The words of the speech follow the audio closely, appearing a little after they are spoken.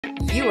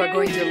You are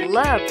going to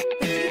love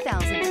the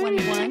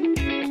 2021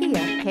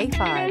 Kia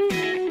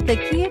K5. The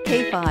Kia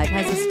K5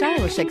 has a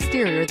stylish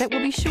exterior that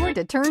will be sure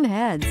to turn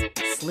heads,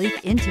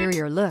 sleek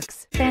interior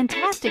looks,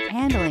 fantastic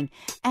handling,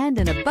 and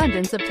an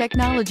abundance of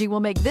technology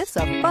will make this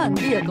a fun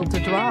vehicle to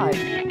drive,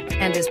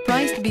 and is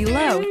priced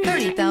below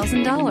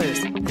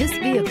 $30,000. This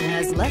vehicle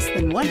has less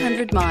than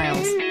 100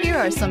 miles. Here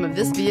are some of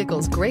this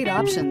vehicle's great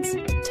options: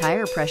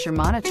 tire pressure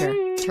monitor,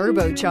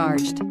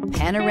 turbocharged,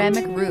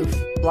 panoramic roof,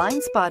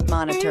 blind spot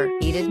monitor,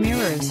 heated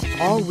mirrors,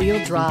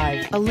 all-wheel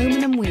drive,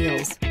 aluminum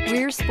wheels,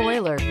 rear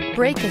spoiler,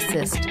 brake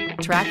assist,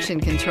 traction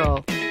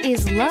control.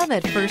 Is love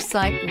at first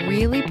sight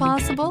really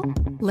possible?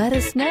 Let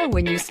us know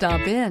when you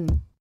stop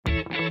in.